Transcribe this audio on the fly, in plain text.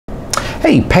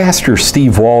Hey, Pastor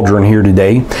Steve Waldron here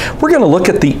today. We're going to look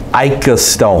at the Ica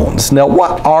stones. Now,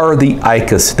 what are the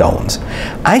Ica stones?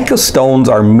 Ica stones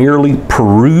are merely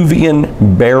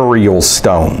Peruvian burial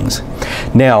stones.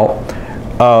 Now,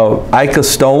 Ica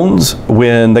stones,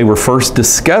 when they were first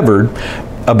discovered,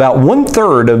 about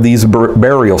 1/3 of these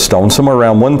burial stones, somewhere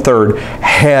around 1/3,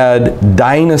 had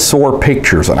dinosaur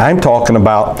pictures. And I'm talking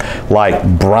about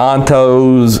like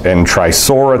Brontos and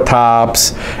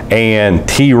Triceratops and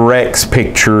T-Rex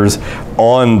pictures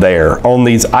on there, on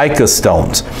these Ica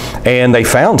stones. And they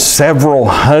found several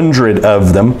hundred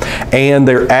of them, and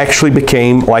there actually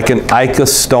became like an Ica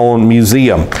stone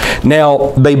museum.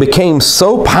 Now, they became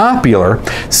so popular,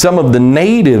 some of the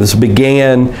natives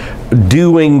began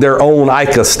doing their own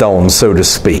Ica stones, so to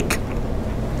speak.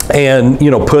 And,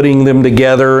 you know, putting them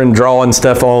together and drawing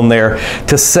stuff on there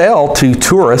to sell to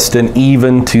tourists and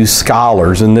even to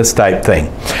scholars and this type thing.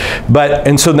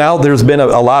 And so now there's been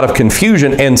a lot of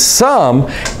confusion, and some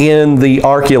in the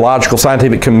archaeological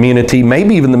scientific community,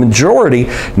 maybe even the majority,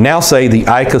 now say the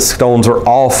Ica stones are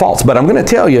all false. But I'm going to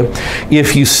tell you,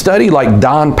 if you study like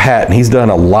Don Patton, he's done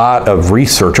a lot of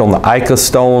research on the Ica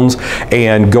stones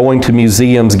and going to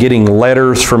museums, getting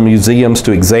letters from museums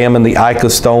to examine the Ica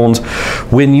stones.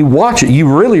 When you watch it, you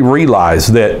really realize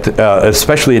that,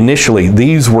 especially initially,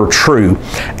 these were true,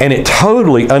 and it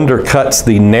totally undercuts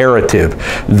the narrative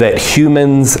that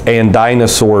humans and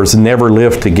dinosaurs never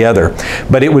lived together.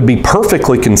 But it would be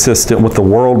perfectly consistent with the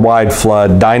worldwide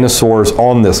flood, dinosaurs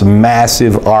on this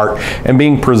massive ark and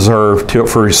being preserved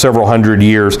for several hundred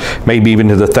years, maybe even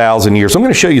to the 1,000 years. I'm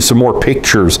going to show you some more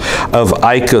pictures of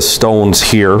Ica stones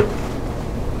here.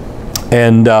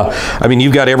 And I mean,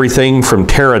 you've got everything from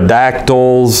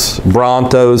pterodactyls,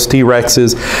 Brontos,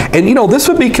 T-Rexes. And you know, this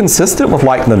would be consistent with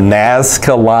like the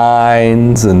Nazca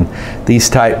lines and these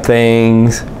type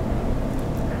things.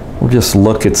 We'll just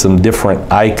look at some different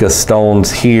Ica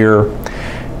stones here.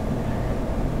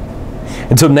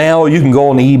 And so now you can go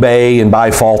on eBay and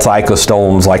buy false Ica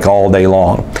stones like all day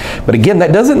long. But again,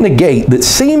 that doesn't negate that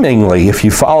seemingly, if you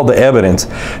follow the evidence,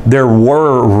 there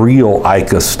were real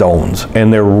Ica stones,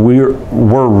 and there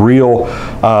were real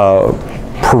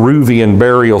Peruvian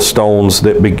burial stones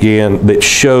that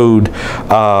showed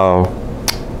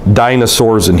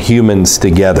dinosaurs and humans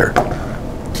together.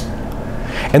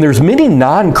 And there's many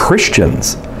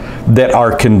non-Christians that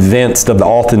are convinced of the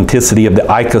authenticity of the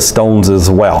Ica stones as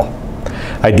well.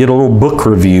 I did a little book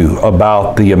review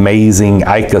about the amazing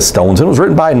Ica stones, and it was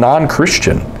written by a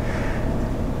non-Christian.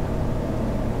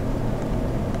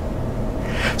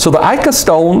 So the Ica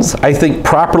stones, I think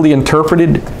properly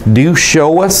interpreted, do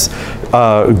show us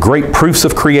great proofs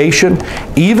of creation,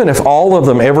 even if all of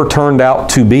them ever turned out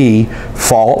to be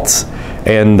false.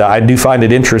 And I do find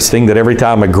it interesting that every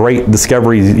time a great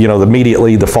discovery, you know,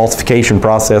 immediately the falsification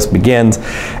process begins,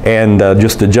 and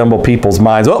just to jumble people's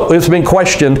minds. Oh, it's been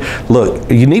questioned. Look,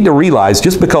 you need to realize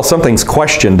just because something's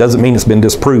questioned doesn't mean it's been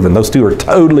disproven. Those two are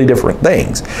totally different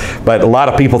things. But a lot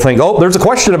of people think, oh, there's a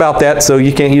question about that, so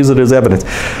you can't use it as evidence.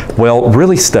 Well,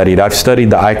 really studied. I've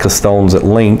studied the Ica stones at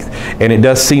length, and it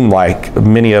does seem like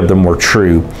many of them were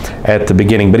true at the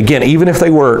beginning. But again, even if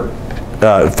they were,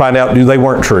 find out they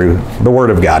weren't true. The Word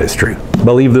of God is true.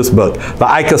 Believe this book. The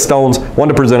Ica stones, want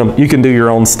to present them. You can do your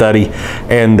own study.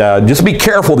 And just be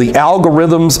careful. The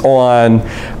algorithms on,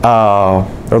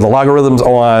 or the logarithms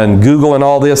on Google and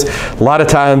all this, a lot of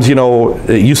times, you know,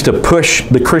 it used to push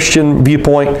the Christian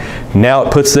viewpoint. Now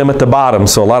it puts them at the bottom.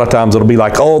 So a lot of times it'll be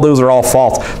like, oh, those are all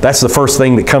false. That's the first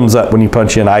thing that comes up when you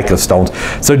punch in Ica stones.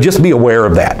 So just be aware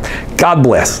of that. God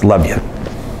bless. Love you.